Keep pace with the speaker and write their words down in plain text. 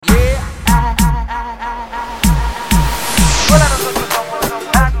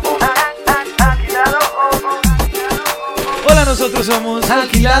somos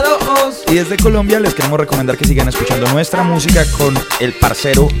Alkilados. Y desde Colombia les queremos recomendar que sigan escuchando nuestra música con el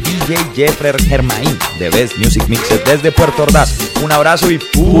parcero DJ Yefrer Germain de Best Music Mixer desde Puerto Ordaz. Un abrazo y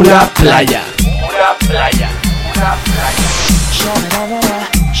pura playa. Pura playa. Pura playa.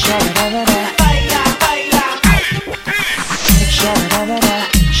 Baila, baila.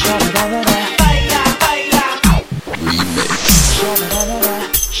 Baila, baila.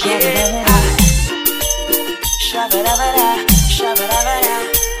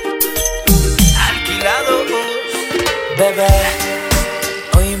 Alkilados. Bebé,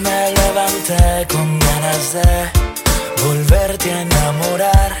 hoy me levanté con ganas de volverte a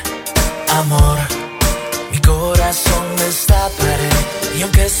enamorar. Amor, mi corazón destaparé. Y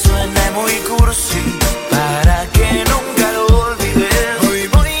aunque suene muy cursi, para que nunca lo olvides, hoy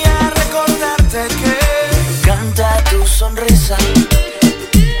voy a recordarte que me encanta tu sonrisa.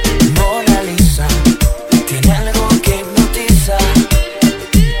 Mona Lisa, tiene algo que hipnotiza,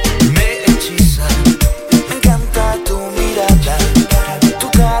 me hechiza. Me encanta tu mirada, tu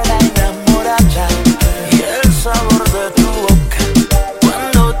cara enamorada y el sabor de tu boca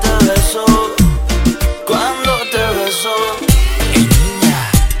cuando te beso, cuando te beso. Y niña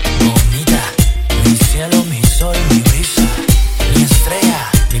bonita, mi cielo, mi sol, mi brisa, mi estrella,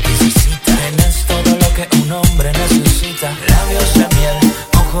 mi princesita. Tienes todo lo que un hombre necesita. Labios de miel,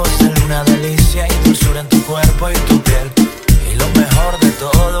 ojos de luna, delicia y dulzura en tu cuerpo y tu piel. Y lo mejor de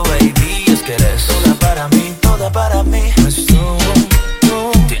todo, baby, es que eres toda para mí, toda para mí. Pues tú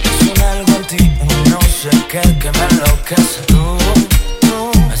tienes un algo en ti, un no sé qué que me enloquece. Tú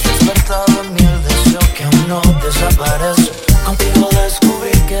has despertado en mí el deseo que aún no desaparece. Contigo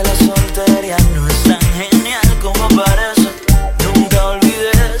descubrí que la soltería no es tan genial como parece. Nunca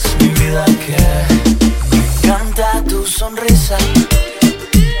olvides, mi vida, que me encanta tu sonrisa.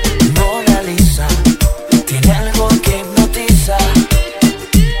 Mona Lisa, tiene algo que hipnotiza,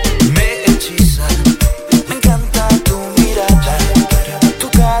 me hechiza. Me encanta tu mirada, tu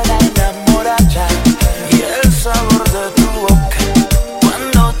cara enamorada y el sabor de tu boca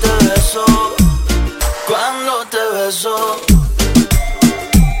cuando te beso, cuando te beso.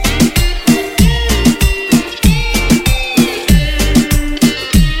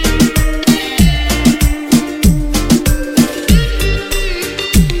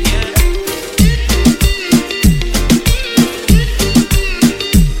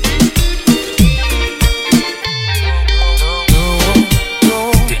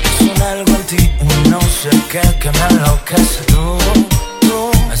 Tienes un algo en ti, un no sé qué que me enloquece. Tú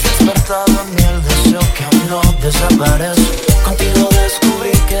has despertado en mí el deseo que aún no desaparece. Contigo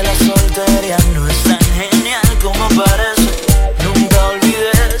descubrí que la soltería no es tan genial como parece. Nunca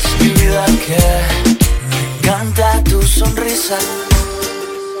olvides, mi vida, que me encanta tu sonrisa.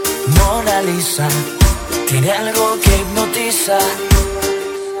 Mona Lisa, tiene algo que hipnotiza,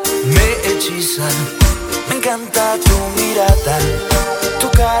 me hechiza. Me encanta tu mirada, tu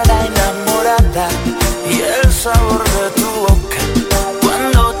cara enamorada y el sabor de tu boca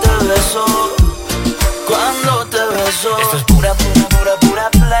cuando te beso, cuando te beso. Esto es pura, pura, pura, pura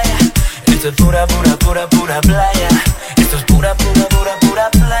playa. Esto es pura, pura, pura, pura playa. Esto es pura, pura, pura, pura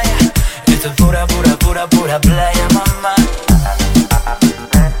playa. Esto es pura, pura, pura, pura playa, mamá.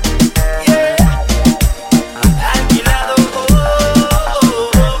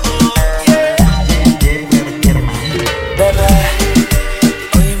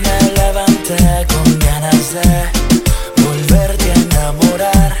 Volverte a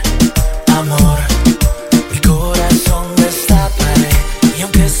enamorar, amor, mi corazón destaparé. Y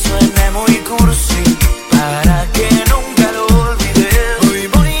aunque suene muy cursi, para que nunca lo olvides, hoy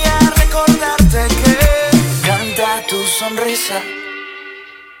voy a recordarte que me encanta tu sonrisa.